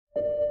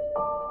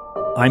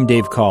I'm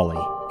Dave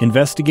Cawley,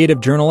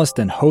 investigative journalist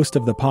and host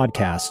of the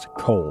podcast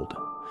Cold.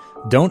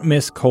 Don't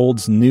miss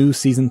Cold's new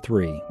Season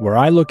 3, where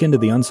I look into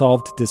the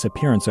unsolved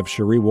disappearance of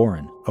Sheree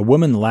Warren, a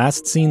woman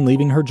last seen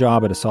leaving her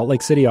job at a Salt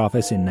Lake City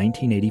office in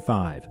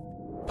 1985.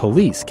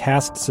 Police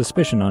cast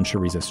suspicion on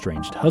Sheree's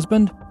estranged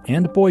husband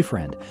and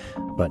boyfriend,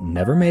 but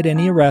never made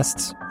any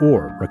arrests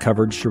or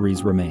recovered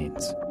Sheree's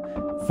remains.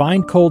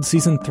 Find Cold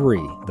Season 3,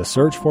 The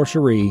Search for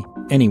Sheree,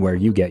 anywhere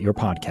you get your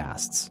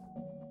podcasts.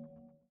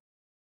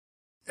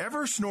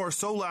 Ever snore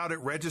so loud it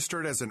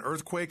registered as an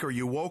earthquake, or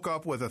you woke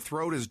up with a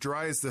throat as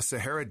dry as the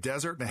Sahara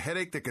Desert and a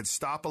headache that could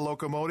stop a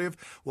locomotive?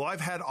 Well, I've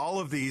had all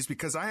of these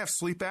because I have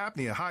sleep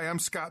apnea. Hi, I'm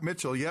Scott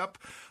Mitchell. Yep,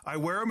 I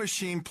wear a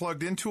machine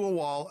plugged into a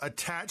wall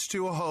attached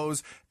to a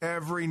hose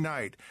every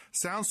night.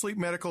 Sound Sleep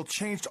Medical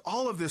changed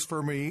all of this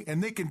for me,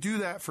 and they can do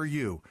that for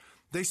you.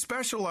 They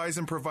specialize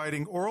in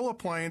providing oral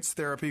appliance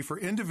therapy for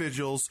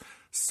individuals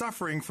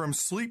suffering from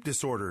sleep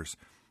disorders.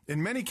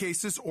 In many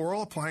cases,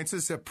 oral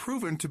appliances have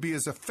proven to be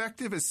as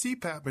effective as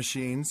CPAP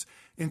machines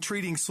in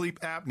treating sleep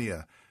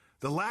apnea.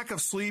 The lack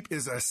of sleep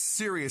is a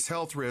serious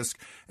health risk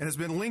and has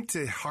been linked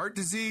to heart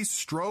disease,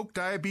 stroke,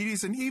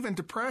 diabetes, and even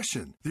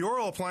depression. The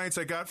oral appliance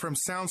I got from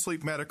Sound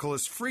Sleep Medical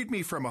has freed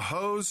me from a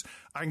hose.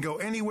 I can go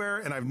anywhere,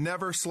 and I've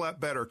never slept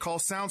better. Call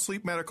Sound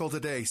Sleep Medical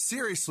today.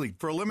 Seriously,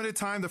 for a limited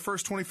time, the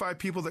first 25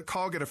 people that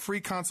call get a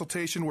free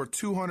consultation worth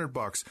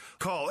 $200.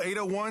 Call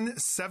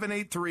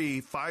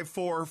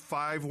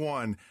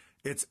 801-783-5451.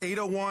 It's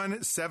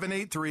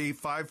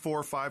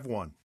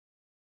 801-783-5451.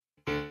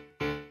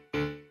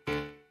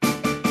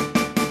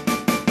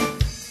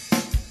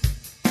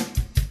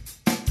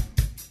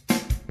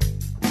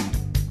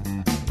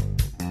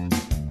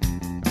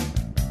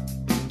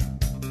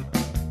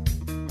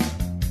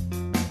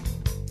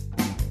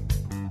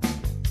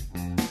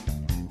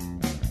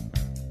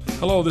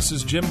 Hello, this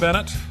is Jim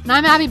Bennett. And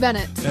I'm Abby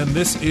Bennett. And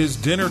this is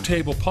Dinner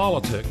Table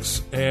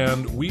Politics.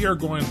 And we are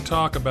going to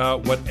talk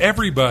about what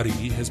everybody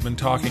has been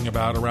talking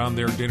about around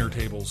their dinner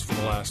tables for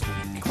the last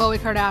week. Khloe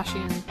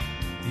Kardashian.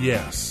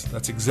 Yes,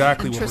 that's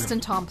exactly and what Tristan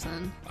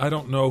Thompson. I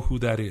don't know who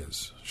that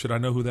is. Should I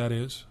know who that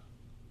is?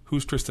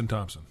 Who's Tristan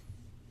Thompson?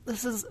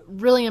 This is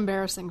really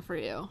embarrassing for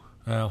you.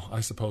 Well,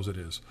 I suppose it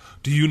is.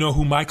 Do you know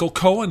who Michael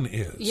Cohen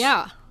is?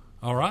 Yeah.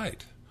 All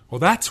right. Well,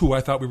 that's who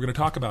I thought we were going to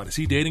talk about. Is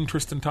he dating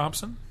Tristan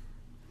Thompson?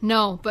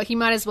 No, but he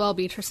might as well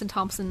be. Tristan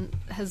Thompson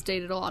has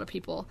dated a lot of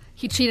people.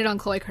 He cheated on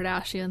Khloe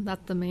Kardashian.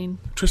 That's the main.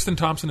 Tristan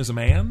Thompson is a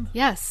man?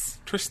 Yes.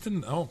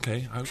 Tristan, oh,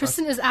 okay.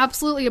 Tristan is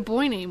absolutely a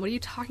boy name. What are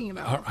you talking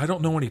about? I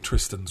don't know any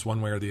Tristans,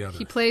 one way or the other.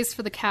 He plays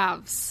for the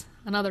Cavs.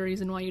 Another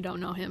reason why you don't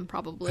know him,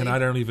 probably. And I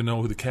don't even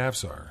know who the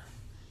Cavs are.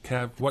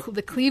 What?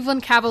 The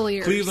Cleveland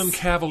Cavaliers. Cleveland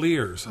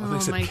Cavaliers. Oh, they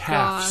said my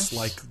calves,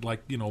 gosh.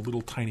 like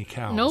little tiny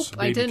cows. Nope,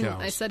 I didn't.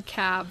 Cows. I said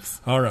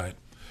calves. All right.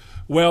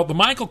 Well, the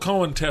Michael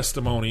Cohen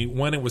testimony,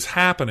 when it was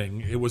happening,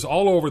 it was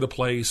all over the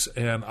place,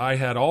 and I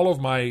had all of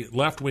my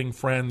left-wing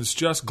friends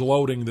just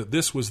gloating that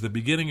this was the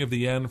beginning of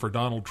the end for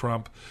Donald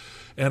Trump,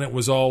 and it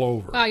was all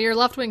over. Wow, your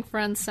left-wing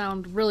friends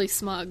sound really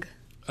smug.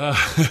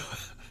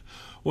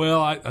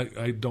 Well,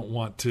 I don't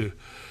want to.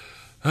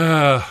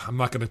 I'm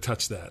not going to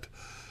touch that.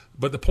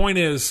 But the point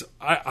is,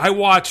 I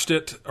watched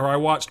it, or I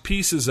watched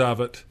pieces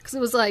of it. Because it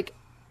was like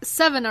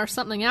 7 or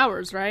something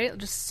hours, right?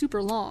 Just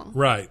super long.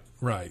 Right.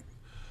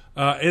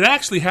 It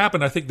actually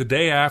happened, I think, the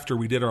day after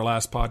we did our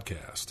last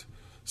podcast.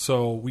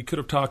 So we could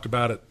have talked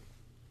about it,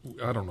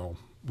 I don't know,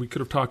 we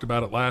could have talked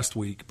about it last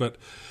week. But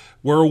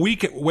we're a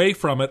week away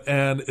from it,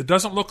 and it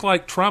doesn't look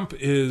like Trump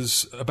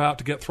is about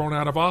to get thrown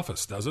out of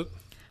office, does it?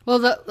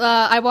 Well,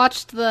 I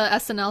watched the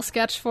SNL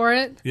sketch for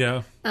it.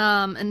 Yeah.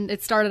 And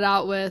it started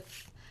out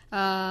with,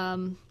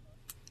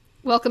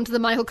 welcome to the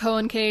Michael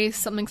Cohen case,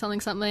 something, something,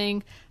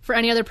 something. For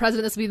any other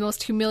president, this would be the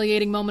most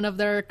humiliating moment of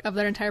their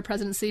entire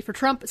presidency. For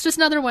Trump, it's just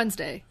another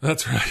Wednesday.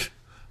 That's right.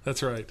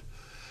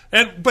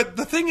 But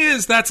the thing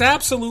is, that's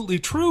absolutely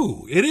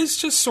true. It is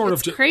just sort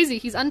of crazy.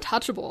 He's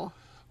untouchable.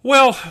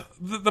 Well,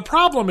 the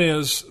problem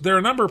is, there are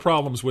a number of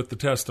problems with the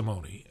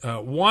testimony.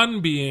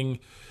 One being,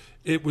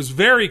 it was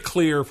very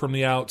clear from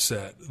the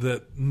outset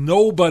that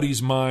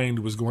nobody's mind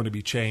was going to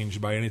be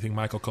changed by anything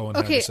Michael Cohen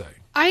had to say.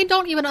 I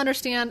don't even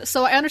understand.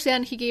 So I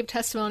understand he gave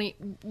testimony.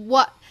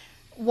 What?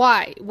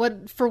 Why?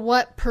 What? For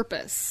what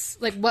purpose?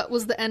 Like, what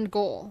was the end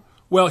goal?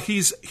 Well,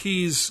 he's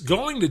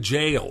going to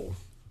jail.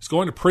 He's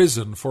going to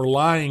prison for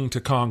lying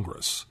to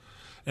Congress.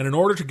 And in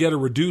order to get a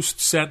reduced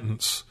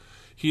sentence,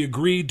 he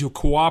agreed to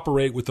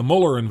cooperate with the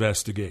Mueller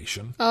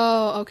investigation.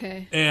 Oh,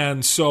 okay.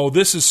 And so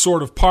this is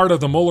sort of part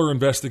of the Mueller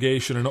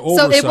investigation and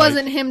oversight. So it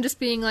wasn't him just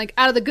being like,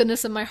 out of the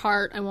goodness of my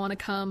heart, I want to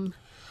come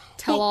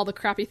tell all the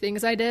crappy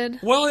things I did?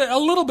 Well, a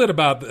little bit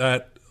about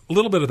that. A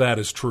little bit of that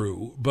is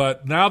true.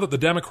 But now that the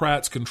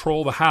Democrats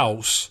control the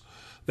House,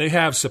 they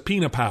have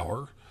subpoena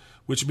power,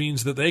 which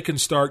means that they can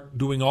start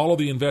doing all of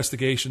the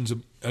investigations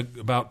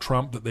about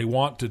Trump that they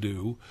want to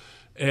do.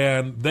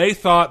 And they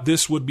thought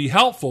this would be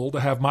helpful to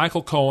have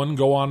Michael Cohen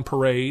go on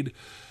parade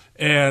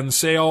and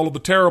say all of the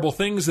terrible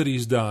things that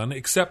he's done,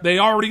 except they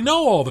already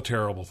know all the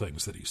terrible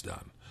things that he's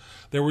done.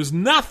 There was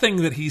nothing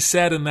that he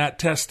said in that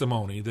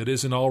testimony that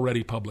isn't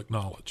already public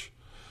knowledge.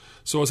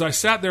 So as I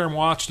sat there and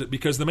watched it,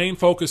 because the main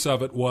focus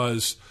of it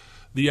was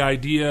the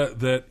idea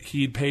that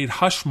he'd paid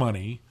hush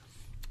money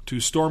to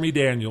Stormy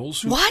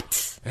Daniels.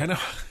 What? And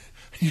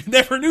you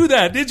never knew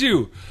that, did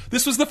you?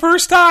 This was the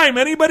first time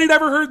anybody had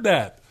ever heard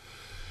that.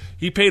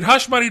 He paid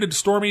hush money to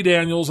Stormy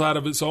Daniels out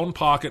of his own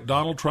pocket.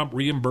 Donald Trump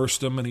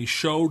reimbursed him, and he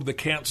showed the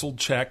canceled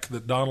check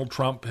that Donald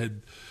Trump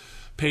had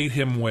paid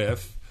him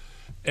with.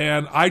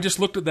 And I just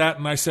looked at that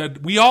and I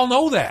said, we all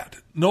know that.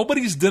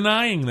 Nobody's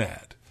denying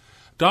that.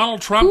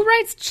 Donald Trump... Who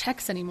writes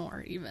checks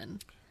anymore, even?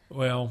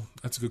 Well,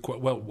 that's a good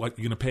question. Well, what,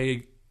 you're going to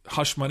pay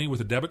hush money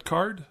with a debit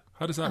card?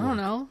 How does that work? I don't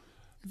know.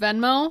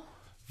 Venmo?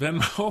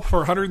 Venmo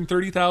for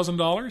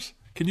 $130,000?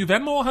 Can you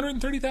Venmo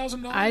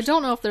 $130,000? I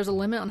don't know if there's a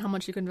limit on how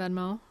much you can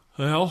Venmo.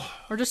 Well...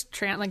 Or just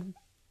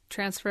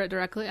transfer it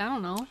directly. I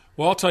don't know.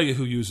 Well, I'll tell you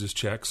who uses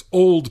checks.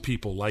 Old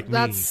people like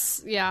me.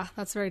 Yeah,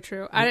 that's very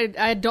true.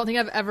 I don't think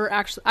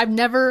I've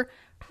never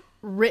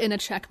written a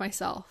check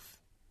myself.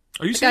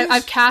 Are you serious?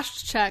 I've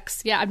cashed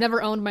checks. Yeah, I've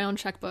never owned my own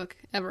checkbook,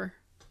 ever.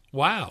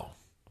 Wow.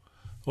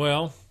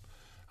 Well,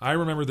 I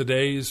remember the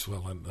days,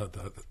 when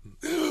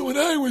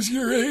I was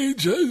your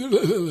age.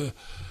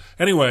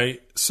 Anyway,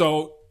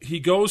 so he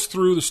goes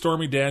through the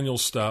Stormy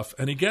Daniels stuff,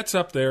 and he gets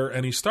up there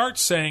and he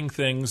starts saying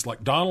things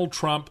like Donald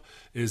Trump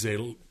is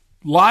a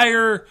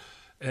liar,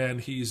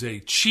 and he's a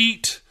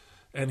cheat,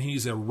 and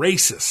he's a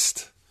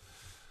racist.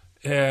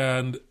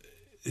 And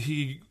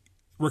he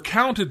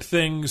recounted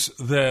things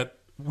that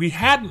we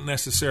hadn't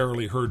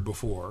necessarily heard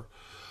before,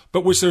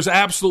 but which there's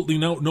absolutely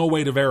no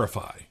way to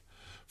verify.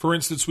 For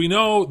instance, we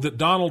know that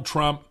Donald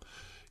Trump,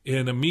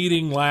 in a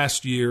meeting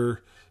last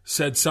year,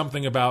 said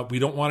something about we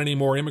don't want any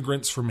more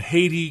immigrants from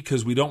Haiti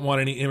because we don't want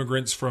any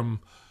immigrants from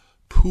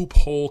poop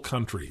hole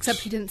countries. Except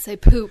he didn't say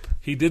poop.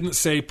 He didn't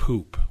say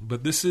poop,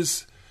 but this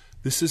is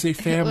a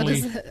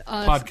family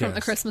podcast. From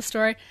A Christmas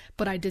Story,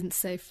 but I didn't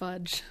say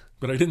fudge.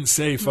 But I didn't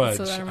say fudge.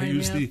 I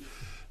used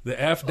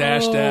the F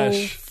dash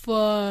dash.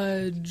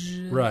 Fudge.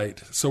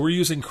 Right. So we're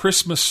using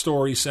Christmas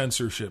Story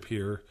censorship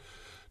here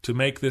to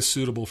make this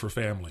suitable for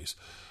families.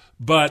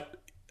 But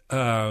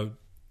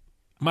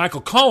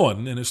Michael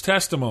Cohen, in his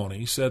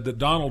testimony, said that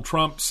Donald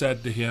Trump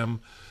said to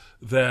him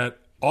that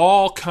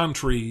all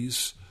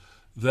countries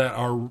that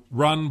are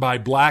run by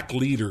black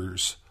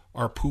leaders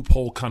are poop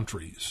hole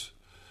countries.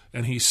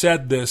 And he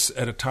said this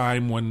at a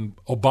time when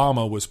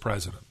Obama was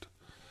president.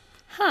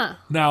 Huh.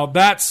 Now,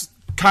 that's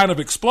kind of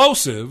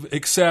explosive,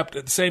 except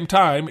at the same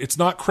time, it's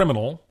not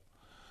criminal,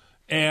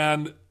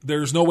 and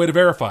there's no way to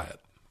verify it.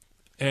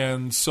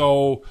 And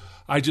so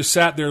I just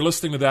sat there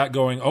listening to that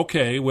going,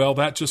 okay, well,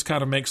 that just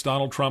kind of makes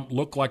Donald Trump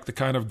look like the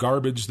kind of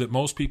garbage that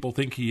most people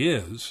think he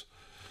is.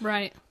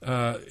 Right.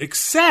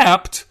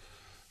 Except...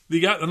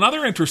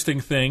 another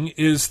interesting thing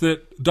is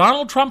that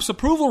Donald Trump's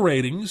approval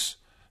ratings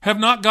have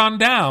not gone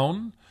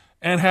down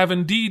and have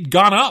indeed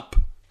gone up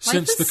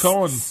since the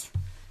Cohen.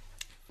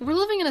 We're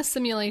living in a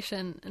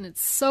simulation, and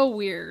it's so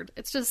weird.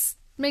 It just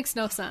makes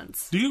no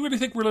sense. Do you really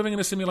think we're living in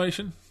a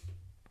simulation?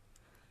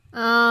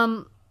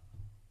 No,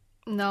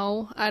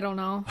 I don't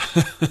know.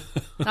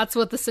 That's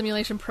what the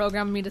simulation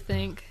programmed me to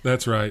think.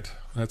 That's right.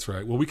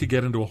 Well, we could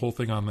get into a whole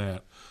thing on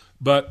that.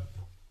 But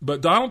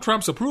Donald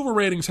Trump's approval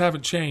ratings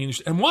haven't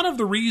changed. And one of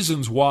the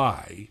reasons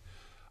why,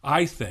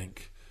 I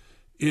think,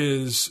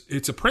 is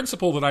it's a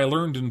principle that I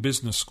learned in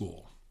business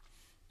school.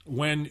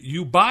 When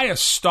you buy a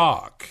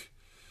stock,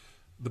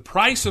 the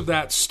price of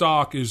that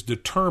stock is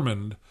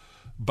determined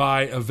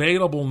by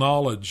available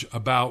knowledge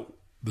about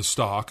the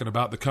stock and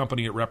about the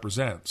company it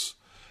represents.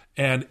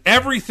 And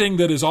everything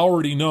that is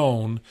already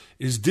known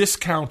is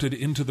discounted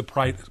into the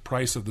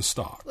price of the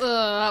stock.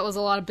 That was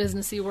a lot of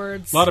businessy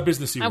words.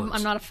 words.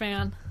 I'm not a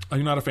fan.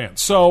 You're not a fan.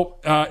 So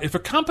if a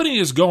company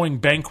is going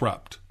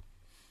bankrupt,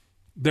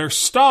 their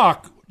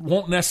stock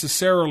won't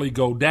necessarily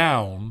go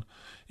down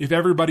if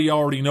everybody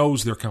already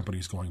knows their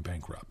company's going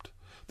bankrupt.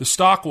 The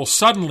stock will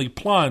suddenly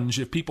plunge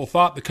if people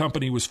thought the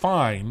company was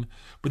fine,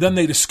 but then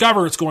they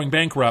discover it's going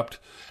bankrupt,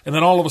 and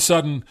then all of a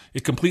sudden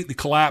it completely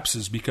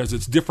collapses because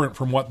it's different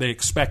from what they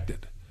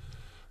expected.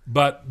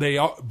 But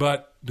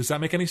does that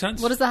make any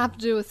sense? What does that have to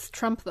do with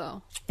Trump,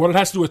 though? What it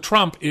has to do with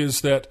Trump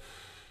is that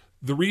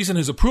the reason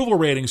his approval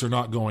ratings are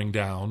not going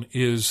down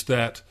is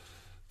that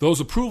those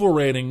approval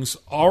ratings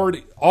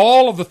already,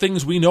 all of the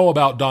things we know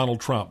about Donald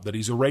Trump, that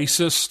he's a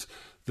racist,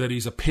 that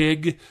he's a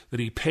pig, that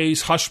he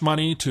pays hush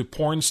money to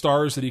porn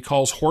stars that he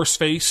calls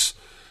horseface,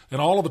 and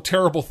all of the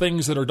terrible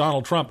things that are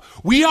Donald Trump,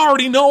 we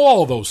already know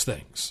all of those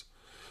things.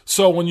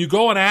 So when you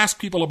go and ask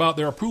people about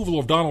their approval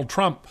of Donald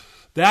Trump,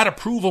 that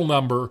approval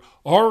number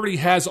already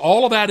has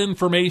all of that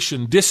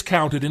information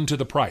discounted into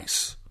the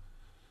price.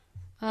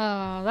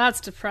 Oh,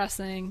 that's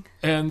depressing.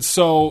 And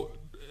so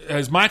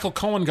as Michael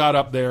Cohen got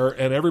up there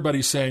and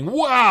everybody's saying,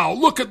 wow,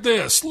 look at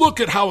this,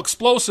 look at how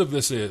explosive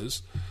this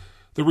is,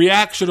 the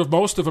reaction of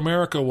most of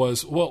America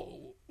was,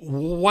 well,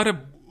 what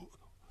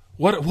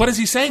is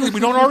he saying that we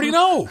don't already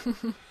know?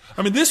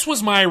 I mean, this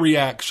was my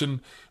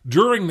reaction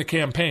during the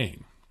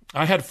campaign.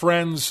 I had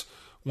friends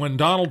when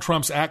Donald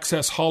Trump's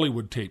Access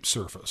Hollywood tape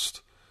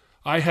surfaced,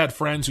 I had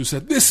friends who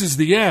said, "This is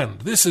the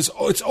end.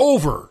 It's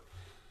over."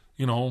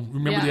 You know,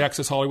 remember the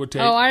Access Hollywood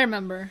tape? Oh, I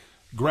remember.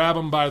 Grab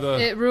him by the...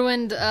 It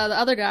ruined the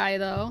other guy,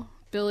 though.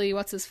 Billy,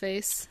 what's his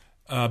face?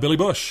 Billy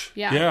Bush.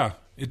 Yeah. Yeah,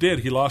 it did.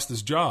 He lost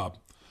his job.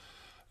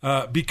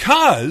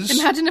 Because...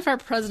 Imagine if our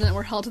president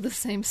were held to the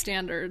same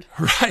standard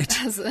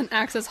right. as an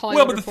Access Hollywood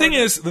Well, but reporter.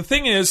 the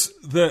thing is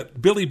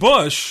that Billy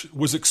Bush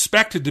was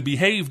expected to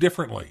behave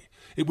differently.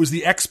 It was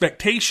the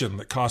expectation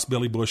that cost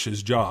Billy Bush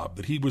his job,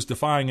 that he was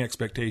defying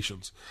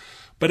expectations.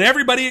 But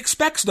everybody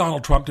expects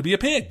Donald Trump to be a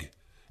pig.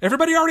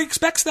 Everybody already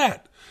expects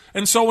that.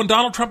 And so when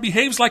Donald Trump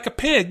behaves like a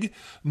pig,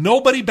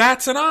 nobody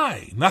bats an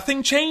eye.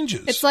 Nothing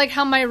changes. It's like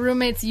how my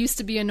roommates used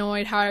to be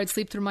annoyed how I would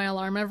sleep through my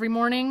alarm every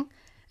morning,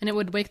 and it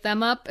would wake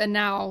them up, and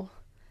now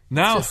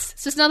it's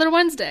just another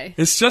Wednesday.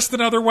 It's just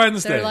another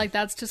Wednesday. They're like,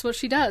 that's just what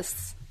she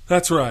does.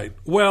 That's right.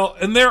 Well,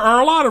 and there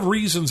are a lot of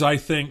reasons, I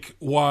think,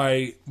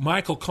 why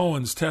Michael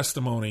Cohen's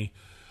testimony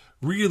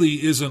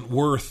really isn't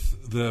worth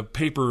the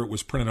paper it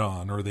was printed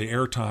on or the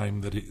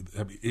airtime that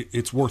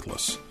it's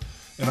worthless.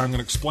 And I'm going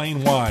to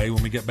explain why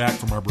when we get back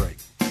from our break.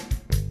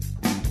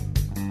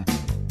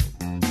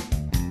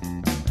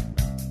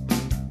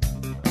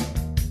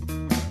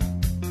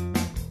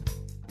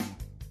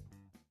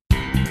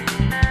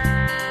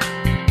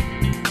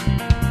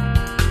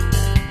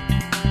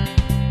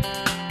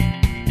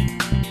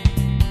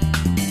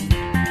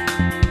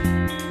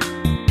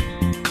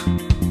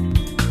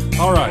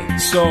 All right,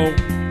 so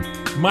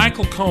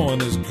Michael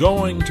Cohen is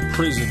going to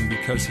prison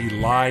because he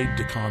lied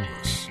to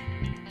Congress.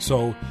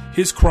 So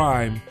his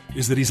crime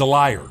is that he's a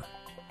liar.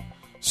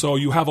 So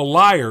you have a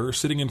liar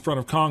sitting in front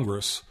of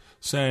Congress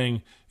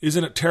saying,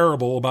 "Isn't it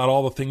terrible about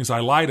all the things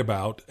I lied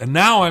about? And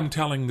now I'm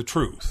telling the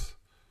truth."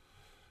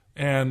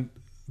 And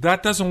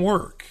that doesn't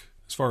work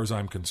as far as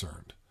I'm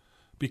concerned.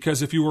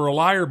 Because if you were a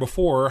liar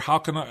before,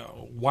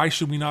 why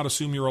should we not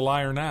assume you're a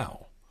liar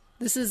now?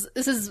 This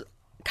is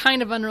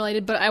kind of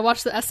unrelated, but I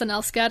watched the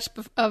SNL sketch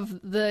of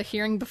the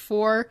hearing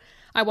before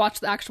I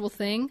watched the actual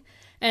thing,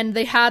 and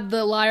they had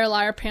the "liar,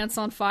 liar, pants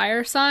on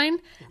fire" sign,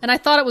 and I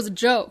thought it was a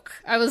joke.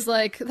 I was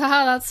like,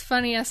 that's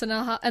funny,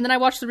 SNL. And then I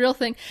watched the real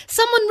thing.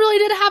 Someone really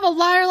did have a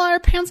 "liar, liar,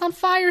 pants on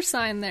fire"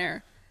 sign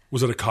there.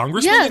 Was it a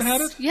congressman that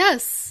had it?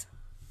 Yes.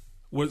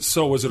 Was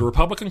it a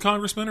Republican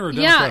congressman or a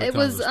Democratic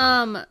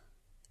congressman? Yeah, it was,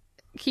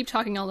 keep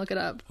talking, I'll look it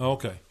up.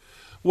 Okay.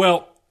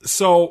 Well,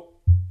 so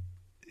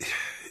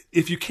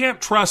if you can't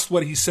trust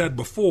what he said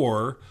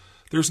before,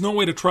 there's no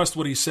way to trust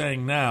what he's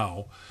saying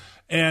now.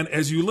 And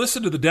as you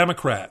listen to the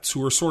Democrats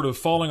who are sort of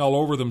falling all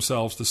over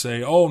themselves to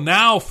say, "Oh,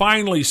 now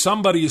finally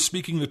somebody is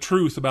speaking the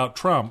truth about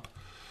Trump,"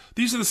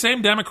 these are the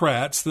same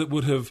Democrats that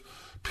would have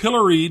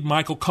pilloried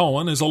Michael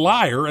Cohen as a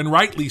liar, and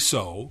rightly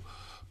so,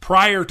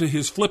 prior to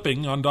his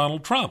flipping on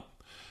Donald Trump.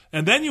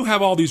 And then you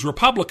have all these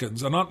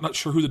Republicans. I'm not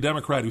sure who the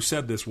Democrat who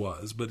said this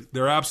was, but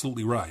they're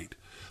absolutely right.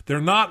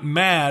 They're not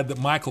mad that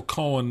Michael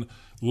Cohen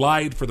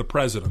lied for the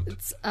president.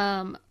 It's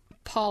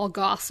Paul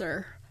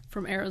Gosar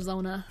from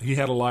Arizona. He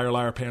had a "liar,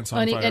 liar, pants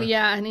on fire."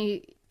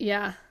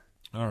 Yeah.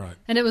 All right.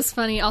 And it was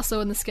funny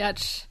also in the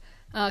sketch,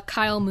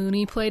 Kyle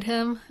Mooney played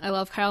him. I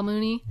love Kyle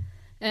Mooney.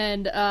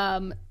 And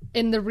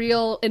in the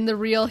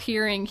real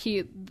hearing,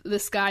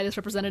 this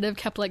representative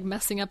kept like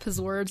messing up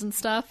his words and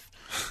stuff.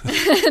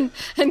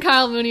 and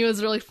Kyle Mooney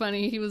was really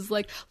funny. He was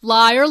like,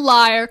 "Liar,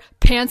 liar,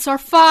 pants are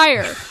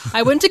fire.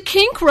 I went to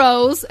Kink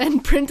Rose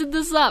and printed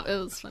this up." It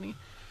was funny.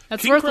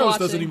 That's worth watching. Kinko's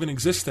doesn't even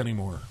exist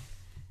anymore.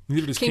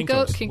 Neither does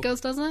Kinko's. Kinko's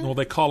doesn't? Well,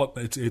 they call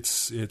it.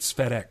 It's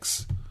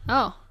FedEx.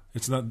 Oh.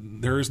 It's not.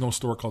 There is no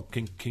store called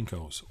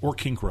Kinko's or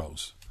Kink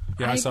Rose.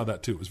 Yeah, I saw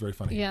that too. It was very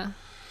funny. Yeah.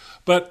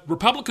 But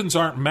Republicans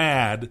aren't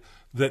mad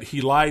that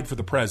he lied for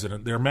the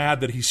president. They're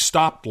mad that he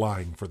stopped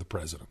lying for the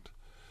president.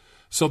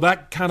 So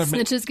that kind of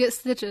snitches get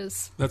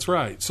stitches. That's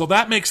right. So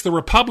that makes the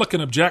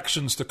Republican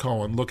objections to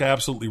Cohen look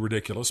absolutely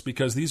ridiculous,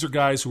 because these are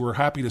guys who were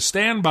happy to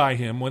stand by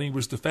him when he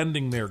was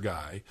defending their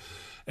guy.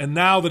 And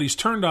now that he's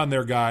turned on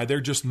their guy,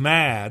 they're just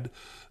mad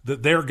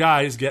that their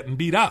guy is getting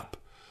beat up.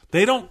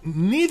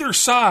 Neither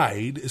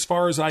side, as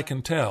far as I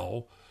can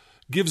tell,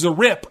 gives a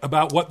rip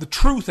about what the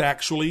truth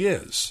actually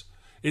is.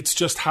 It's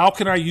just, how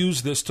can I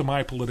use this to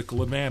my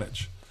political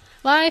advantage?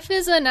 Life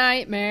is a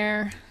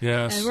nightmare.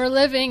 Yes. And we're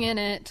living in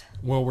it.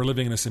 Well, we're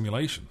living in a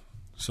simulation.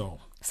 So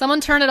someone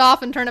turn it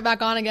off and turn it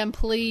back on again,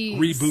 please.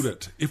 Reboot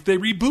it. If they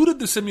rebooted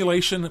the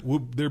simulation,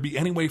 would there be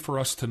any way for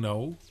us to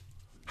know?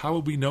 How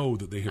would we know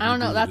that they have? I don't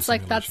know. That's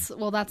like that's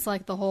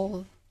like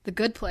the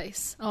Good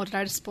Place. Oh, did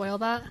I just spoil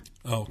that?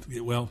 Oh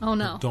well. Oh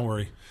no. Don't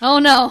worry. Oh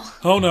no.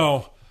 Oh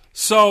no.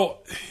 So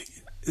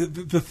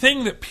the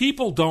thing that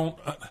people don't.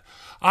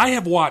 I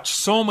have watched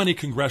so many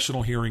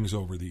congressional hearings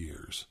over the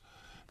years,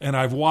 and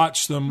I've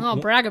watched them. Oh,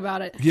 brag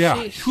about it.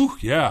 Yeah. Whew,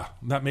 yeah.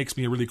 That makes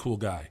me a really cool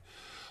guy.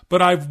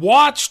 But I've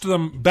watched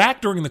them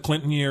back during the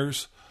Clinton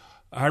years.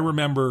 I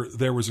remember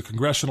there was a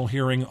congressional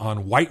hearing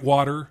on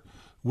Whitewater,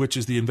 which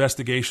is the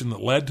investigation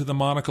that led to the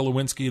Monica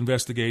Lewinsky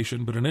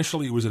investigation. But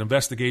initially it was an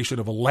investigation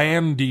of a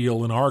land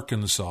deal in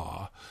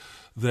Arkansas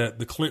that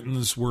the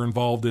Clintons were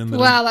involved in.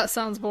 Wow, that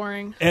sounds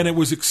boring. And it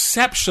was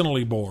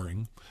exceptionally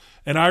boring.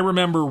 And I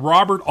remember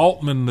Robert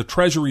Altman, the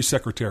Treasury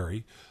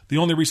Secretary. The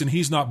only reason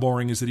he's not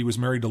boring is that he was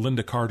married to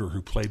Linda Carter,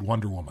 who played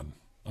Wonder Woman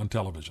on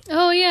television.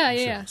 Oh,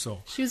 yeah.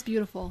 So she was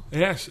beautiful.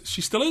 Yes,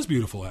 she still is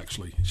beautiful,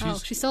 actually.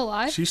 She's still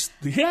alive? She's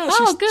good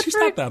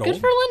not that old. Good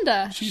for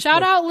Linda.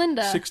 Shout out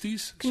Linda.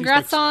 60s.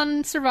 Congrats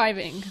on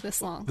surviving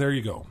this long. There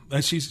you go.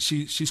 And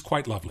she's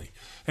quite lovely.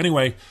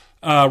 Anyway,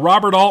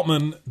 Robert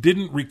Altman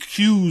didn't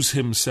recuse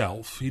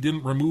himself. He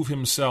didn't remove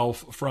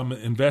himself from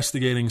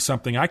investigating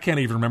something. I can't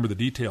even remember the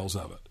details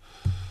of it.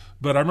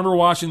 But I remember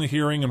watching the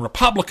hearing, and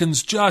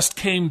Republicans just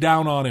came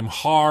down on him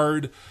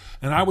hard.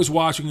 And I was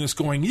watching this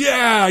going,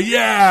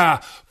 yeah,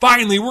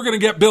 finally, we're going to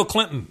get Bill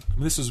Clinton.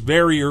 And this is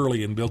very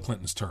early in Bill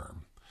Clinton's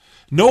term.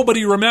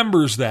 Nobody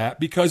remembers that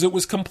because it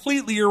was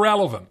completely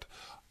irrelevant.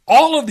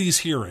 All of these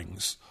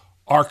hearings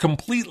are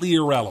completely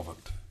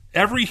irrelevant.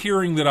 Every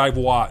hearing that I've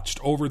watched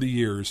over the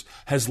years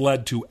has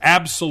led to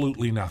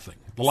absolutely nothing.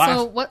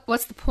 So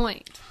what's the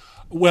point?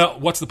 Well,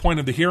 what's the point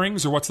of the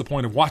hearings, or what's the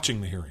point of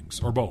watching the hearings,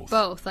 or both?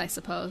 Both, I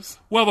suppose.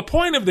 Well, the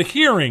point of the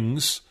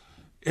hearings,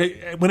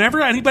 whenever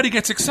anybody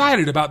gets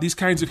excited about these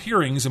kinds of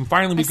hearings, and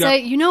finally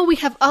we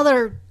have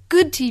other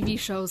good TV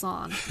shows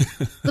on.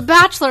 The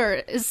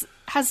Bachelor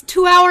has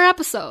 2-hour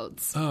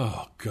episodes.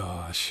 Oh,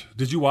 gosh.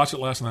 Did you watch it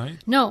last night?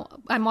 No,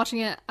 I'm watching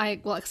it.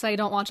 Because I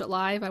don't watch it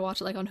live. I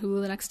watch it on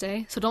Hulu the next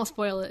day. So don't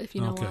spoil it if you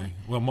know why.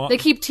 Well, they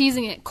keep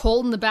teasing it.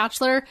 Colton, the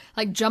Bachelor,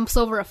 jumps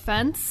over a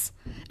fence.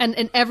 And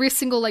in every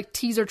single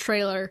teaser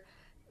trailer,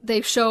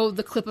 they show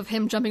the clip of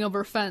him jumping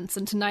over a fence.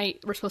 And tonight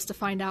we're supposed to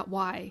find out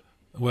why.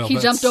 Well, he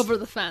jumped over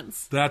the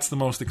fence. That's the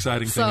most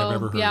exciting thing I've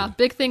ever heard. Yeah,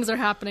 big things are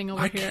happening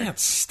over here. I can't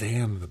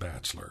stand The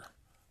Bachelor.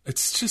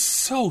 It's just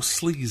so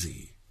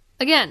sleazy.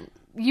 Again,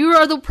 you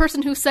are the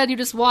person who said you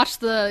just watched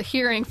the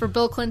hearing for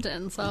Bill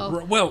Clinton,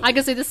 so I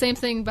can say the same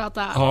thing about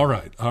that. All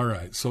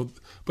right. So,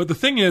 but the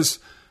thing is,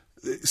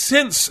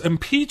 since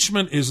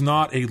impeachment is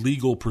not a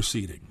legal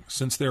proceeding,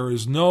 since there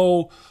is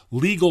no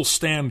legal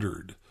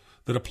standard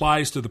that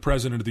applies to the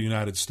President of the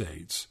United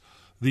States,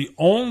 the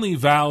only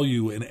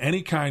value in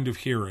any kind of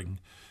hearing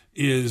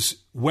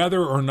is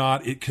whether or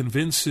not it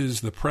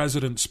convinces the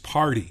President's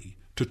party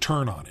to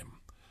turn on him.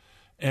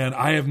 And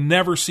I have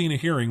never seen a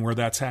hearing where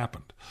that's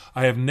happened.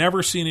 I have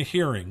never seen a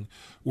hearing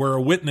where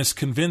a witness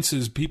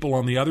convinces people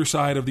on the other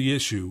side of the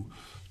issue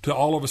to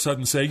all of a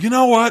sudden say, you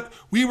know what,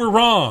 we were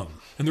wrong.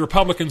 And the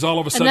Republicans all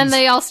of a sudden... And then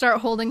they all start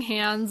holding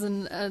hands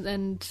and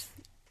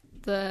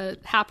the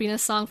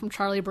happiness song from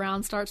Charlie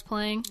Brown starts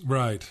playing.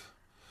 Right.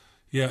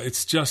 Yeah,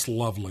 it's just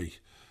lovely.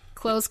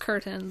 Close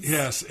curtains.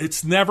 Yes,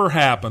 it's never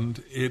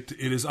happened. It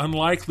is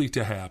unlikely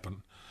to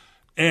happen.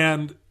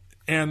 And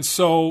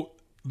so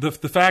the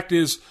fact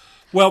is...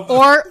 Well,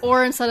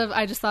 or instead of,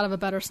 I just thought of a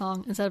better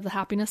song instead of the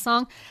happiness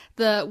song,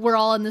 the "We're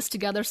All in This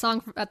Together"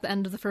 song at the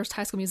end of the first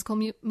High School Musical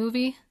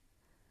movie.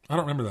 I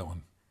don't remember that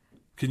one.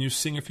 Can you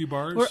sing a few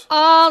bars? We're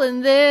all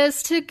in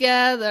this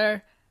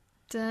together.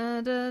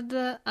 Da, da,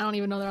 da. I don't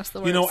even know the rest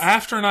of the words.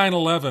 After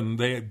 9/11,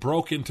 they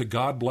broke into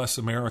 "God Bless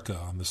America"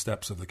 on the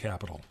steps of the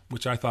Capitol,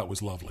 which I thought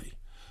was lovely.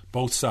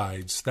 Both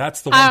sides.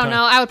 That's the one. I don't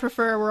know. I would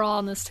prefer "We're All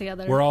in This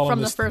Together"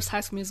 from the first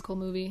High School Musical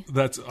movie.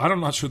 I'm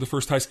not sure the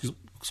first High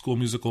School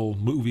Musical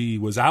movie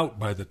was out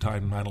by the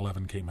time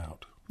 9/11 came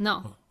out.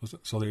 No. Was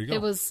it? So there you go.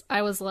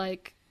 I was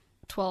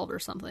 12 or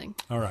something.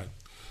 All right.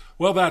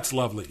 Well, that's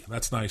lovely.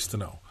 That's nice to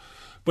know.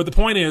 But the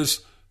point is,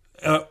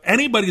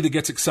 anybody that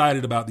gets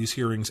excited about these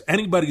hearings,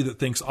 anybody that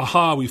thinks,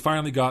 aha, we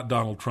finally got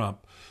Donald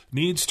Trump,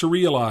 needs to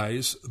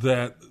realize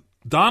that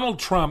Donald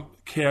Trump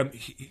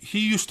he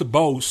used to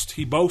boast,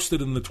 he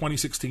boasted in the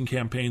 2016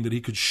 campaign that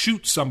he could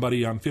shoot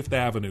somebody on Fifth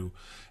Avenue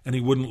and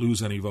he wouldn't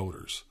lose any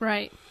voters.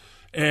 Right.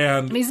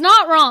 And he's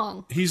not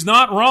wrong. He's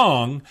not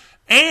wrong.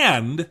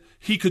 And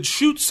he could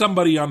shoot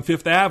somebody on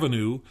Fifth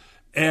Avenue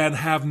and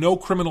have no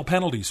criminal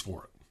penalties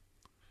for it.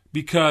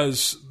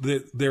 Because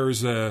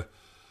there's a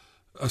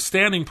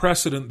standing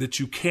precedent that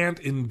you can't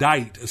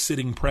indict a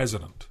sitting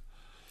president.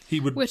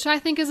 Which I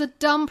think is a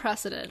dumb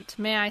precedent,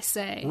 may I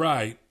say.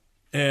 Right.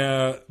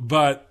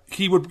 But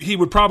he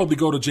would probably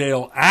go to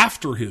jail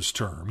after his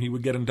term. He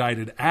would get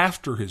indicted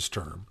after his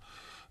term.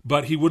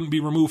 But he wouldn't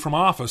be removed from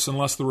office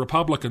unless the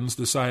Republicans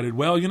decided,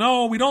 well,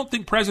 we don't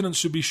think presidents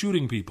should be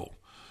shooting people.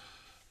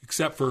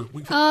 Except for...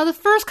 the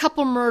first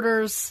couple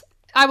murders,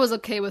 I was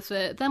okay with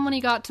it. Then when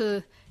he got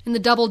to in the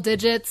double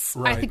digits,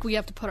 right. I think we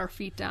have to put our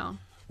feet down.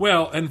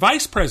 Well, and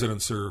vice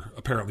presidents are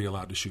apparently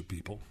allowed to shoot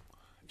people.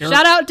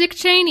 Shout out Dick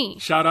Cheney.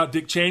 Shout out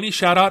Dick Cheney.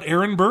 Shout out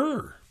Aaron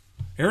Burr.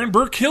 Aaron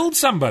Burr killed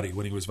somebody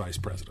when he was vice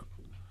president.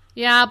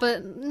 Yeah,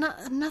 but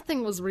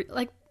nothing was...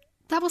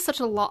 that was such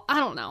a lot. I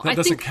don't know. That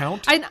doesn't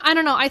count? I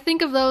don't know. I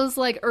think of those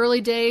early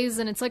days,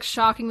 and it's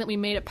shocking that we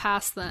made it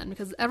past then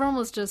because everyone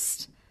was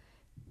just,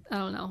 I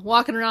don't know,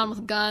 walking around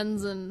with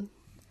guns, and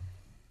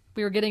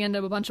we were getting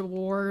into a bunch of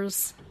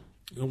wars.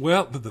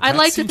 Well,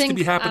 that seems to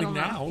be happening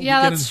now.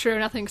 Yeah, that's true.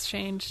 Nothing's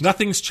changed.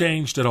 Nothing's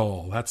changed at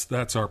all.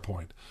 That's our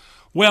point.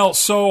 Well,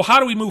 so how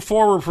do we move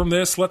forward from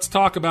this? Let's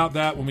talk about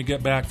that when we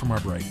get back from our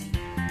break.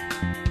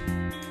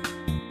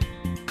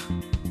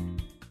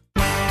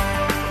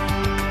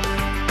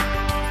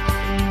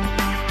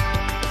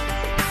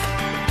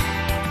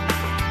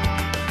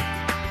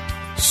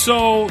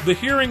 So the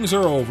hearings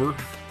are over,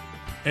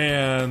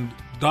 and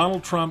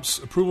Donald Trump's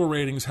approval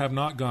ratings have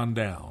not gone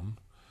down.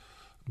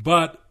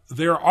 But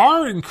there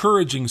are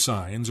encouraging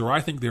signs, or I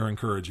think they're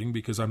encouraging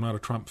because I'm not a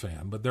Trump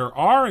fan, but there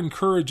are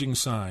encouraging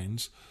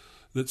signs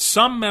that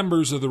some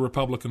members of the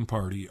Republican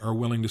Party are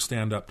willing to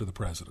stand up to the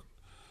president.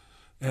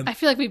 And I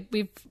feel like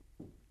we've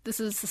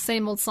this is the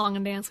same old song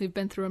and dance we've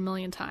been through a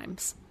million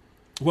times.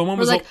 well, when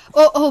We're was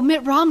like,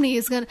 Mitt Romney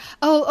is going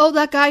to,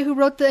 that guy who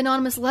wrote the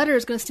anonymous letter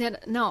is going to stand.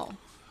 No,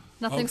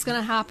 nothing's going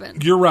to happen.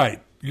 You're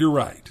right.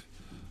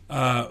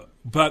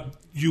 But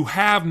you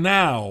have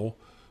now,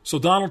 so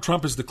Donald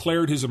Trump has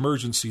declared his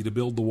emergency to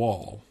build the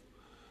wall.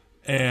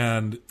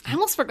 And I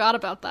almost forgot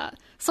about that.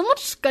 So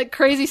much like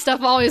crazy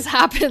stuff always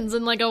happens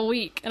in like a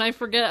week, and I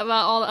forget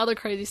about all the other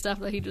crazy stuff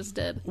that he just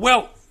did.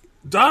 well,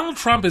 Donald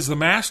Trump is the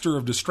master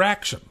of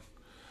distraction.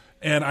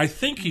 And I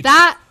think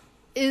That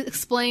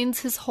explains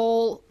his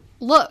whole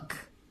look,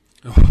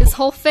 his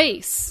whole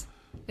face.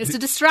 Is to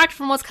distract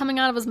from what's coming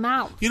out of his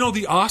mouth. You know,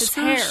 the His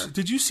hair. Oscars,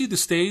 did you see the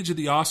stage of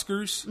the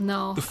Oscars?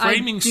 No. The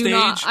framing I do stage,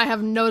 not. I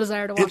have no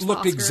desire to watch it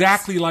looked the Oscars.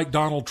 exactly like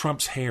Donald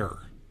Trump's hair.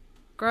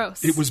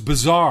 Gross. It was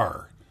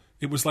bizarre.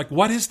 It was like,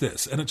 what is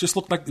this? And it just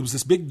looked like it was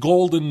this big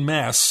golden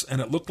mess, and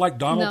it looked like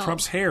Donald No.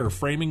 Trump's hair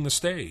framing the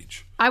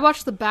stage. I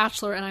watched The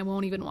Bachelor, and I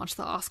won't even watch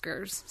the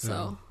Oscars.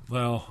 So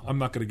Well, I'm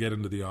not going to get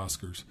into the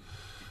Oscars.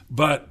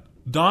 But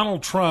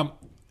Donald Trump,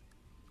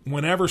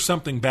 whenever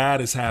something bad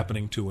is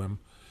happening to him,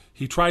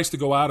 he tries to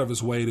go out of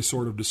his way to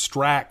sort of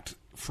distract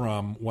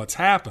from what's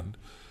happened.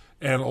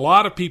 And a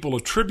lot of people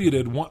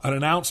attributed an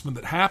announcement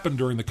that happened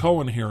during the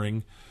Cohen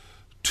hearing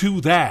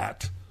to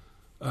that.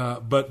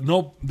 But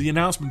no, the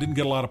announcement didn't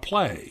get a lot of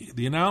play.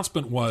 The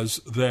announcement was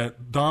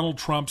that Donald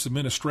Trump's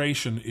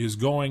administration is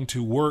going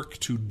to work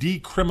to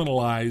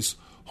decriminalize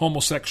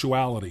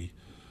homosexuality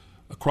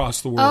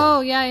across the world. Oh,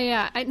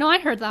 yeah. I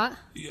heard that.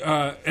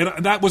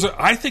 And that was,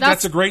 I think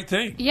that's a great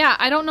thing. Yeah,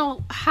 I don't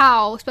know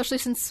how, especially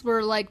since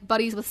we're like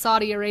buddies with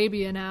Saudi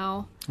Arabia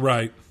now.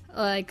 Right.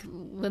 Like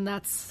when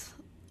that's.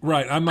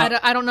 Right. I'm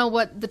not. I don't know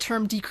what the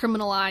term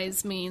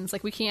decriminalize means.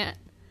 Like we can't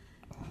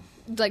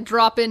like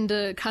drop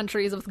into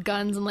countries with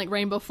guns and like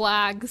rainbow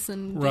flags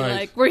and be Right.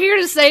 like, we're here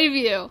to save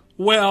you.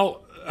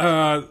 Well,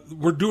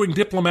 we're doing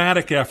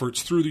diplomatic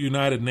efforts through the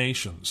United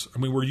Nations. I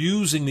mean, we're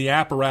using the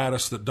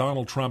apparatus that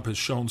Donald Trump has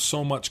shown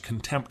so much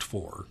contempt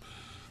for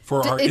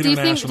our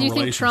international do you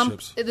think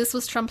relationships. this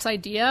was Trump's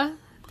idea?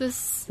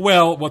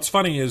 Well, what's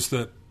funny is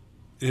that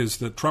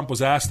Trump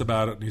was asked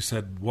about it, and he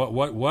said,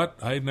 "What?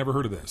 I had never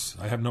heard of this.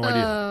 I have no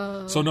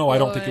idea." So no, I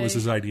don't think it was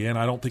his idea, and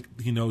I don't think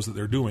he knows that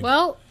they're doing it.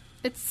 Well,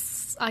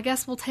 I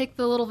guess we'll take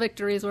the little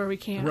victories where we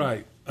can.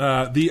 Right.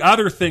 The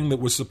other thing that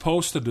was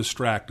supposed to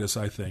distract us,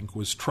 I think,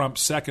 was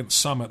Trump's second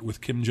summit with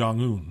Kim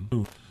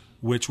Jong-un,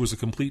 which was a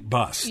complete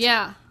bust.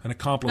 Yeah. And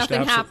accomplished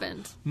Nothing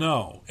happened.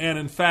 No. And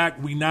in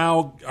fact, we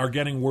now are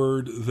getting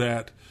word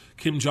that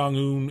Kim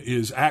Jong-un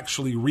is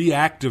actually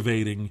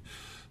reactivating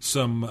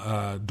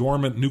some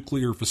dormant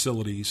nuclear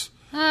facilities.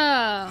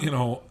 Oh. You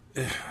know,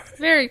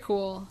 Very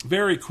cool.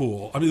 very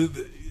cool. I mean,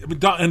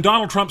 and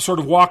Donald Trump sort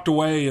of walked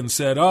away and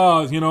said,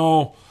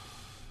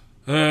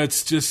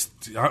 it's just,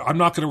 I'm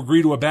not going to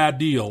agree to a bad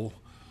deal.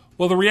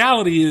 Well, the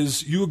reality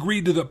is you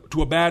agreed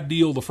to a bad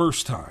deal the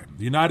first time.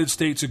 The United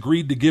States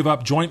agreed to give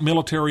up joint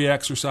military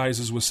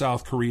exercises with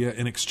South Korea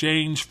in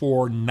exchange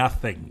for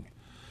nothing.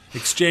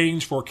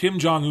 Exchange for Kim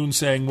Jong-un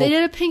saying, They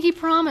did a pinky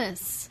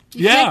promise.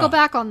 You can't go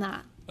back on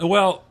that.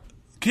 Well,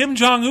 Kim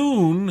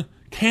Jong-un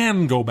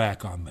can go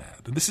back on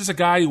that. And this is a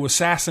guy who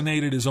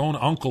assassinated his own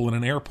uncle in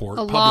an airport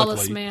A publicly.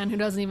 lawless man who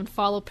doesn't even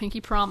follow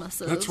pinky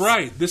promises. That's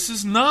right. This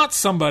is not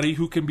somebody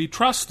who can be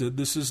trusted.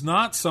 This is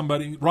not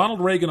somebody... Ronald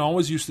Reagan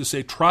always used to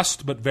say,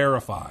 trust but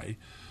verify.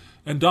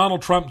 And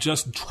Donald Trump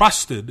just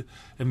trusted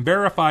and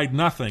verified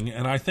nothing.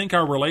 And I think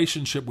our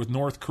relationship with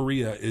North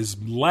Korea is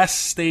less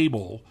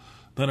stable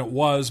than it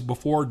was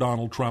before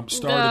Donald Trump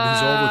started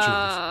his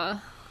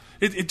overtures.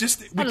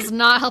 That is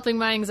not helping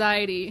my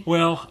anxiety.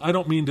 Well, I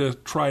don't mean to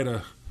try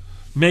to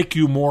make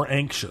you more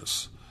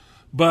anxious.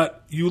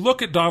 But you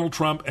look at Donald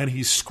Trump, and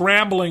he's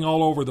scrambling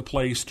all over the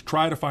place to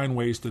try to find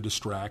ways to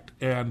distract.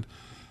 And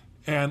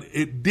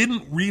it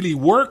didn't really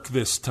work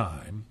this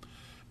time.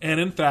 And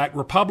in fact,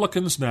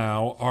 Republicans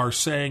now are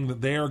saying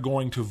that they are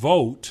going to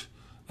vote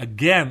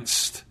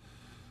against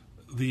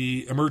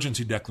the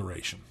emergency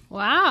declaration.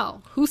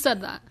 Wow. Who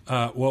said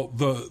that? Well,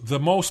 the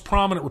most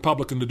prominent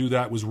Republican to do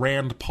that was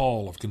Rand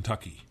Paul of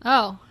Kentucky.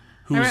 Oh,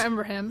 I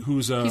remember him.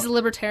 He's a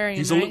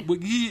libertarian, right?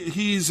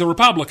 He's a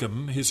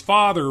Republican. His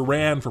father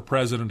ran for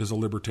president as a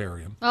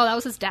libertarian. Oh, that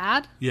was his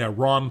dad? Yeah,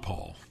 Ron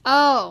Paul.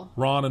 Oh.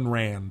 Ron and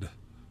Rand.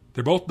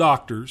 They're both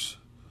doctors.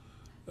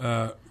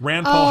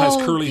 Rand Paul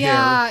has curly hair.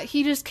 Yeah,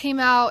 he just came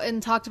out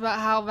and talked about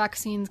how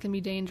vaccines can be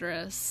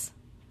dangerous.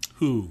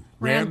 Who?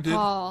 Rand did?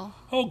 Paul.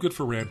 Oh, good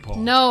for Rand Paul.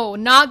 No,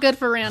 not good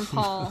for Rand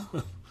Paul.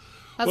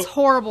 That's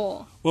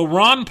horrible. Well,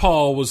 Ron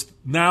Paul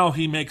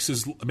he makes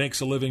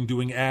a living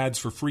doing ads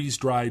for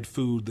freeze-dried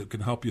food that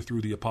can help you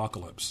through the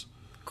apocalypse.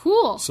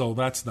 Cool. So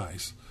that's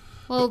nice.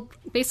 Well,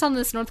 based on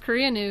this North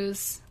Korea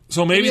news,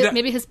 So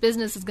maybe his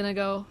business is going to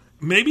go.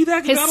 Maybe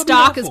that his that'll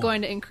stock be is helpful.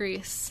 going to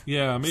increase.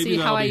 Yeah, maybe See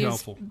that'll how I be use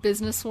helpful.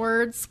 business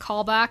words,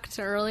 callback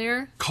to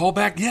earlier.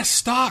 Callback, yes,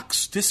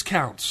 stocks,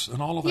 discounts,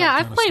 and all of that. Yeah,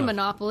 kind I've of played stuff.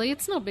 Monopoly.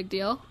 It's no big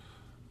deal.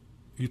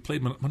 You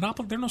played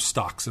Monopoly? There are no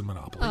stocks in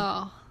Monopoly.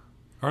 Oh,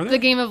 Are there? the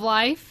game of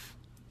life.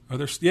 Are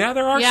there? Yeah,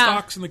 there are Yeah.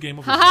 stocks in the game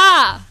of life.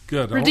 Haha!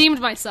 Good.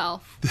 Redeemed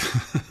myself.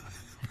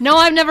 No,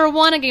 I've never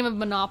won a game of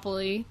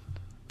Monopoly,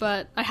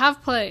 but I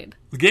have played.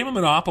 The game of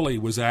Monopoly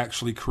was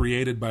actually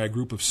created by a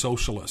group of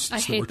socialists I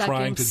that hate were that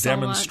trying game to so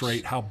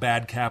demonstrate much. how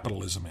bad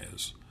capitalism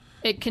is.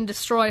 It can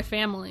destroy a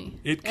family.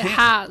 It It can.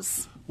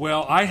 has.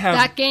 Well, I have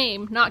That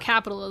game, not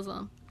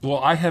capitalism.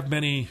 I have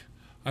many,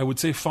 I would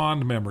say,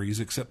 fond memories,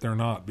 except they're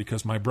not,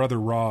 because my brother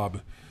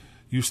Rob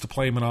used to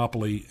play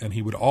Monopoly, and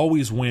he would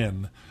always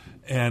win.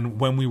 And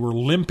when we were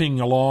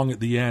limping along at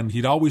the end,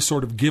 he'd always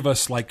sort of give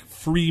us like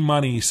free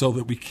money so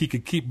that he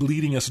could keep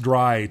bleeding us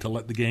dry to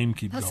let the game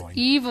keep That's going.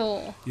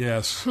 evil.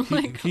 Yes,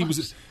 my he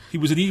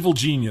was an evil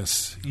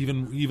genius,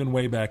 even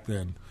way back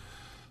then.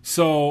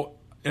 So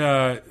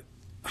I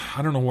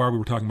don't know why we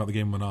were talking about the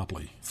game of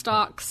Monopoly.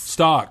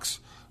 Stocks,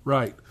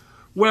 right?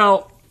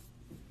 Well,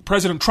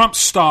 President Trump's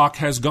stock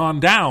has gone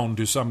down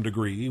to some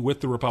degree with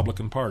the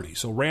Republican Party.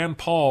 So Rand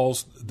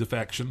Paul's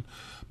defection.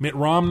 Mitt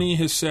Romney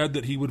has said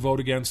that he would vote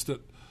against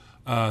it.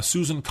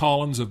 Susan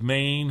Collins of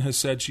Maine has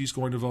said she's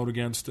going to vote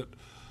against it.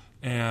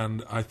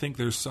 And I think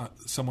there's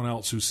someone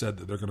else who said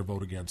that they're going to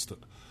vote against it.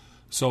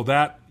 So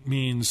that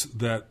means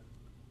that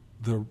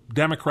the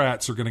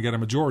Democrats are going to get a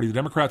majority. The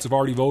Democrats have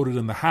already voted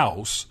in the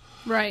House.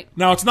 Right.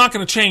 Now, it's not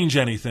going to change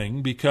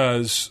anything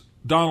because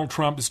Donald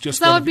Trump is just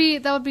That would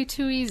be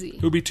too easy.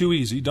 It would be too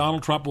easy.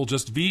 Donald Trump will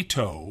just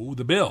veto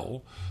the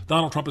bill.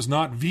 Donald Trump has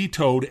not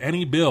vetoed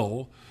any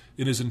bill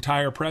in his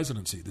entire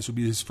presidency. This would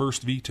be his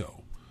first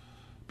veto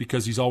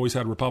because he's always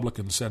had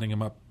Republicans setting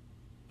him up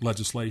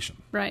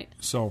legislation. Right.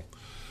 So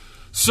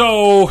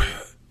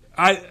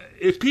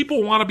if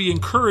people want to be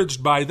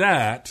encouraged by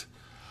that,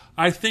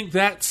 I think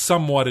that's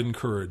somewhat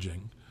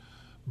encouraging.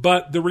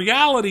 But the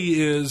reality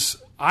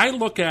is, I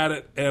look at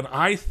it and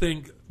I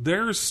think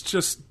there's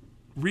just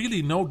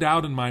really no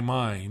doubt in my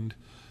mind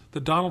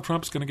that Donald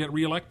Trump's going to get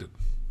reelected.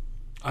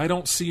 I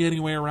don't see any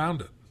way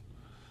around it.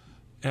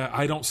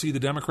 I don't see the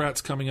Democrats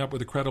coming up with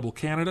a credible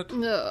candidate.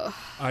 Ugh.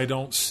 I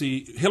don't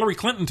see... Hillary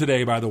Clinton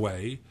today, by the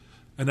way,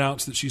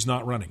 announced that she's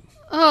not running.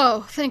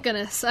 Oh, thank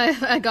goodness.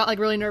 I got like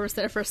really nervous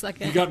there for a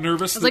second. You got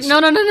nervous? I was like,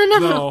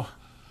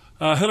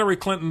 no. Hillary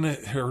Clinton,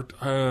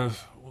 no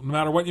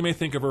matter what you may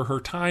think of her, her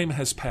time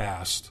has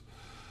passed.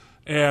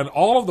 And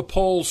all of the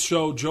polls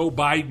show Joe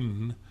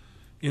Biden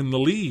in the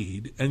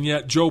lead, and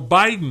yet Joe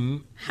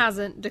Biden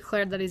hasn't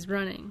declared that he's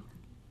running.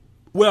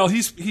 Well,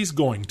 he's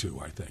going to,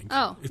 I think.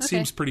 Oh, it okay.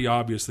 seems pretty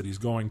obvious that he's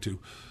going to.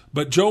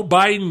 But Joe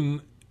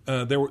Biden,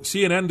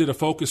 CNN did a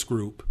focus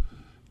group,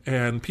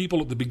 and people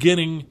at the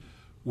beginning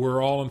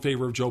were all in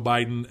favor of Joe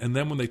Biden, and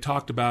then when they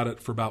talked about it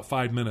for about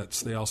 5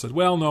 minutes, they all said,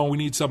 well, no, we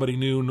need somebody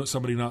new,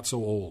 somebody not so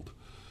old.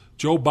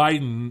 Joe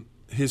Biden,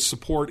 his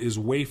support is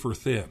wafer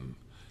thin.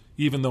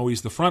 Even though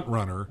he's the front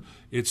runner,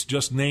 it's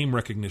just name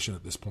recognition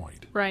at this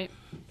point. Right.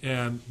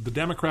 And the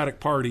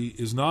Democratic Party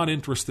is not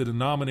interested in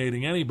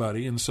nominating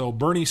anybody, and so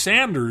Bernie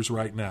Sanders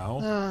right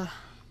now,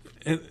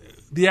 and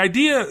the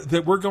idea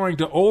that we're going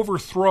to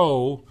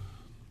overthrow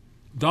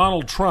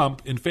Donald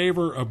Trump in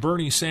favor of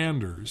Bernie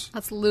Sanders.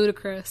 That's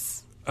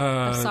ludicrous.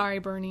 I'm sorry,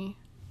 Bernie.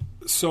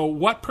 So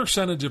what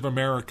percentage of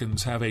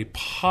Americans have a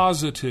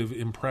positive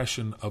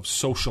impression of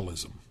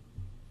socialism?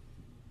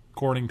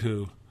 According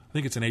to, I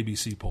think it's an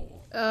ABC poll.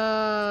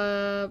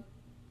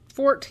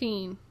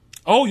 14.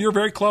 Oh, you're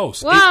very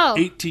close. Wow.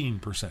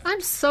 18%.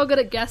 I'm so good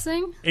at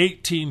guessing.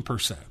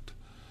 18%.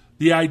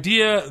 The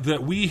idea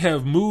that we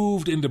have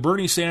moved into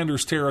Bernie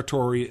Sanders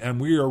territory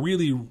and we are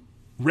really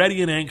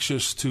ready and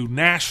anxious to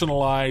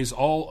nationalize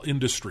all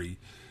industry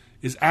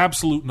is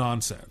absolute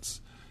nonsense.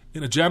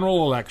 In a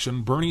general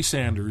election, Bernie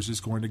Sanders is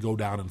going to go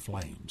down in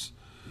flames.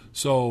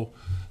 So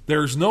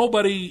there's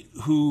nobody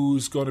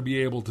who's going to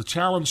be able to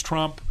challenge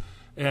Trump,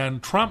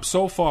 and Trump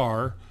so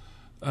far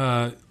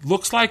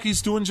looks like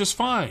he's doing just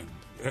fine.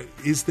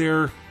 Is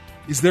there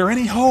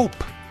any hope?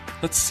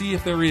 Let's see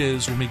if there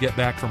is when we get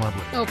back from our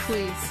break. Oh,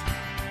 please.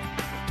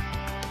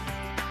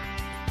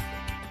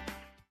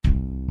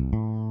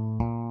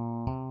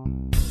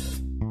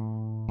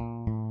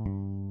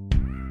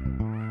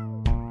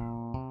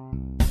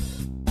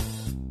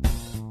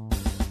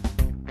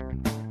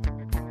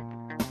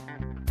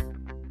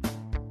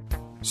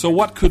 So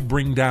what could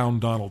bring down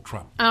Donald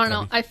Trump? I don't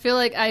know. I feel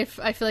like I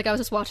was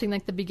just watching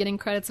like the beginning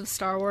credits of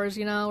Star Wars,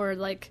 you know, where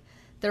like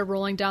they're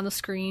rolling down the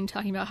screen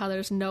talking about how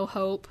there's no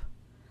hope.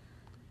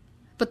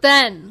 But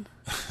then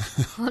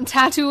on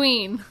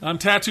Tatooine,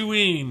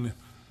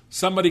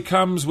 somebody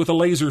comes with a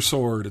laser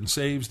sword and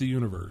saves the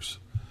universe.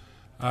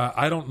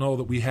 I don't know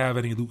that we have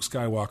any Luke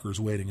Skywalkers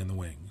waiting in the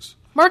wings.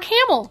 Mark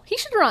Hamill, he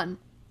should run.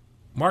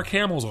 Mark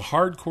Hamill's a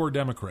hardcore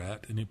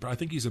Democrat, and I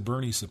think he's a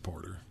Bernie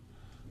supporter.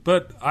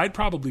 But I'd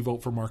probably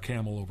vote for Mark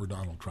Hamill over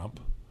Donald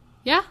Trump.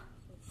 Yeah.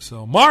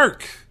 So,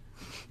 Mark,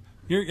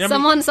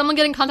 Someone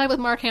get in contact with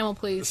Mark Hamill,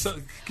 please.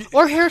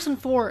 Or Harrison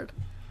Ford.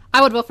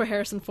 I would vote for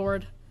Harrison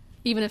Ford,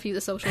 even if he's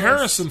a socialist.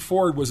 Harrison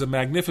Ford was a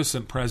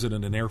magnificent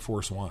president in Air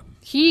Force One.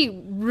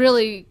 He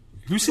really...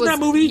 Have you seen that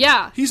movie?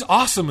 Yeah. He's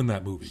awesome in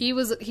that movie.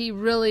 He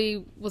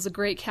really was a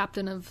great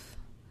captain of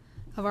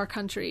our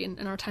country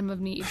in our time of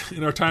need.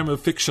 In our time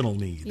of fictional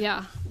need.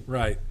 Yeah.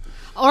 Right.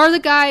 Or the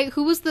guy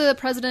who was the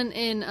president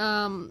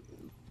in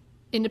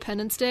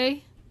Independence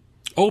Day.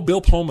 Oh,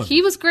 Bill Pullman.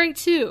 He was great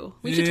too.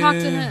 We should talk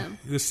to him.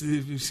 Have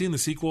you seen the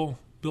sequel?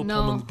 Bill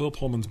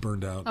Pullman's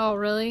burned out. Oh,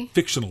 really?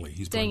 Fictionally,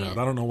 he's burned out.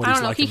 I don't know what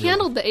he's like. He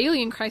handled the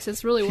alien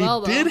crisis really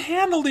well, though. He did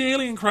handle the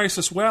alien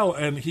crisis well,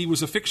 and he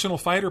was a fictional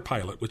fighter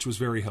pilot, which was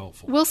very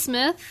helpful. Will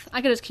Smith.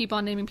 I could just keep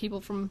on naming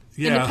people from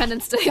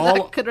Independence Day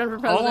that could run for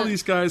president. All of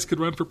these guys could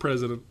run for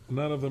president.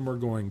 None of them are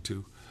going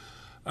to.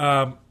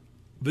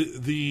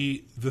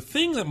 The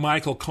thing that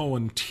Michael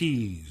Cohen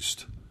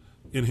teased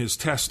in his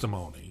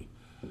testimony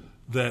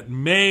that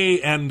may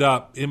end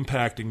up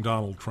impacting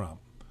Donald Trump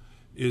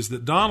is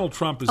that Donald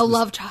Trump is a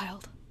love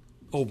child.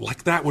 Oh,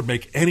 like that would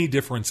make any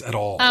difference at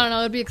all. I don't know.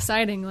 It'd be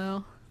exciting,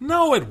 though.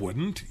 No, it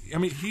wouldn't. I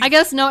mean, I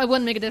guess no, it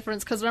wouldn't make a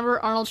difference because remember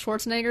Arnold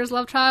Schwarzenegger's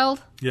love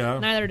child? Yeah.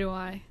 Neither do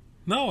I.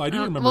 No, I do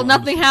remember. Well,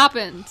 nothing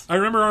happened. I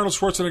remember Arnold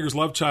Schwarzenegger's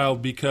love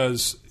child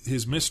because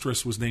his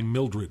mistress was named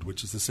Mildred,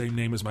 which is the same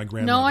name as my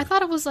grandmother. No, I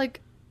thought it was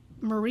like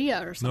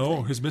Maria or something.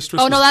 No, his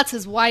mistress. Oh, no, that's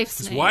his wife's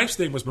name. His wife's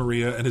name was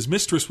Maria, and his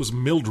mistress was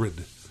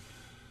Mildred.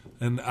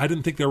 And I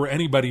didn't think there were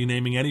anybody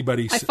naming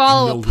anybody. I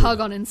follow Mildred. a pug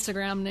on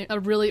Instagram, a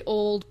really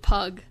old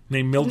pug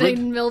named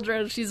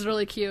Mildred. She's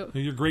really cute.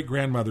 Your great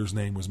grandmother's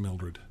name was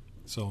Mildred,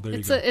 so there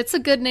you go. It's a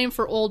good name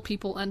for old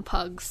people and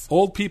pugs.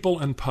 Old people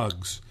and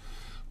pugs.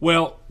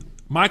 Well,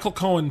 Michael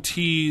Cohen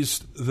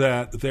teased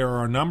that there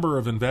are a number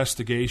of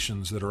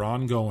investigations that are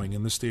ongoing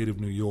in the state of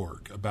New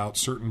York about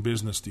certain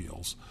business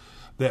deals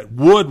that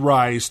would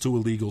rise to a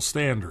legal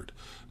standard.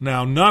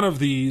 Now, none of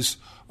these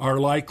are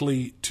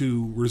likely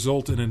to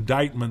result in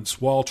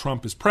indictments while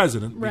Trump is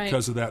president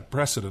because of that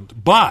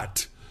precedent.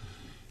 But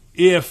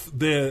if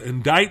the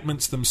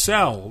indictments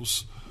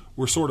themselves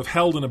were sort of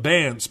held in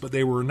abeyance, but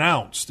they were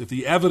announced, if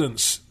the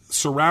evidence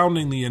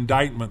surrounding the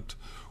indictment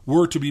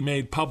were to be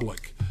made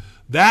public,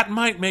 that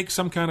might make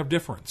some kind of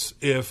difference.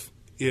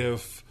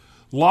 If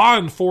law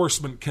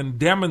enforcement can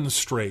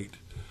demonstrate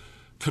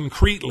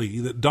concretely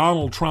that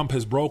Donald Trump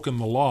has broken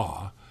the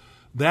law,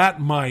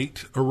 that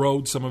might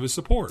erode some of his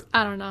support.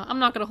 I don't know. I'm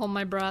not going to hold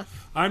my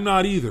breath. I'm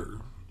not either,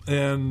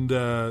 and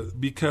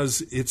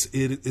because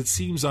it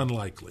seems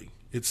unlikely.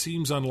 It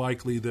seems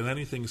unlikely that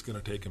anything's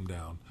going to take him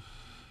down,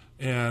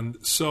 and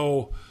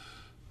so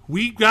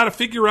we've got to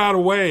figure out a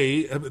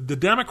way. The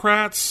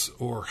Democrats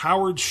or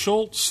Howard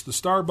Schultz, the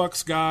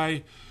Starbucks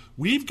guy,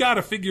 we've got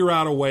to figure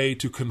out a way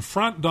to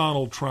confront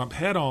Donald Trump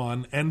head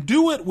on and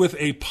do it with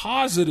a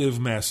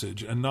positive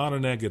message and not a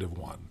negative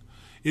one.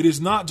 It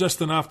is not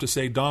just enough to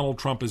say Donald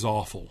Trump is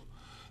awful.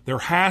 There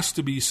has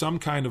to be some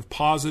kind of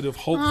positive,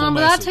 hopeful message.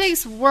 But that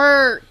takes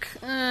work.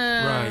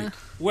 Right.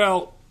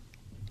 Well,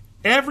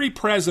 every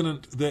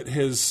president that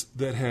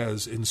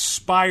has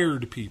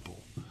inspired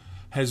people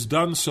has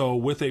done so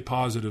with a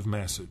positive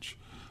message.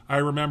 I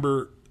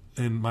remember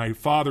in my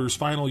father's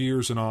final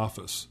years in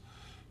office,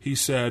 he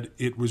said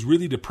it was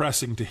really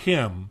depressing to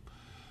him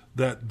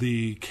that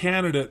the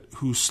candidate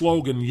whose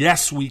slogan,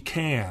 "Yes, we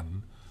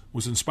can,"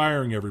 was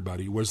inspiring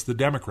everybody was the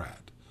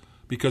Democrat.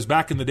 Because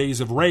back in the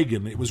days of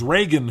Reagan, it was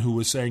Reagan who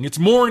was saying, "It's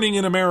morning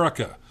in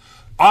America."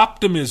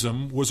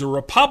 Optimism was a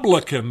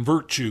Republican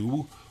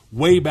virtue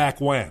way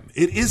back when.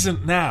 It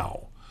isn't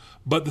now.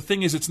 But the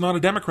thing is, it's not a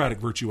Democratic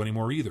virtue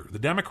anymore either. The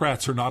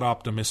Democrats are not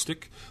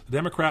optimistic. The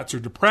Democrats are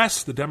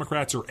depressed. The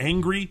Democrats are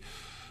angry.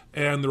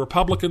 And the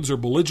Republicans are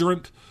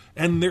belligerent.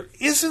 And there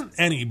isn't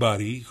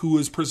anybody who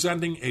is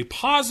presenting a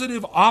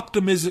positive,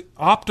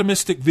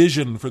 optimistic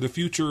vision for the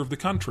future of the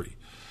country.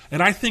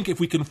 And I think if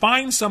we can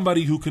find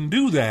somebody who can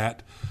do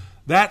that,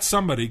 that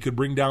somebody could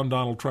bring down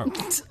Donald Trump.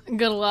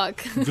 Good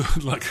luck.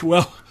 Good luck.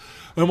 Well,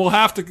 and we'll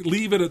have to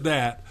leave it at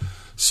that.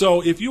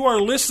 So if you are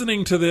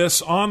listening to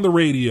this on the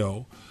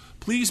radio,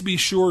 please be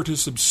sure to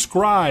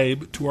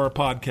subscribe to our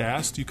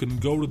podcast. You can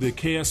go to the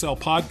KSL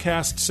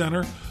Podcast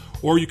Center,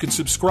 or you can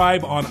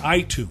subscribe on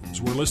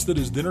iTunes. We're listed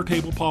as Dinner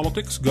Table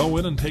Politics. Go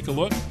in and take a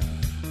look.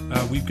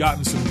 We've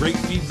gotten some great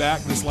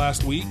feedback this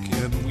last week.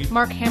 And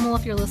Mark Hamill,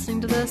 if you're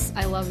listening to this,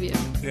 I love you.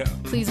 Yeah.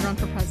 Please run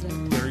for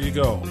president. There you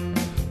go.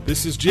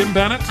 This is Jim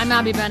Bennett. I'm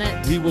Abby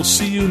Bennett. We will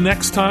see you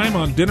next time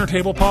on Dinner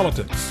Table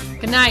Politics.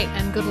 Good night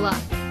and good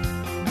luck.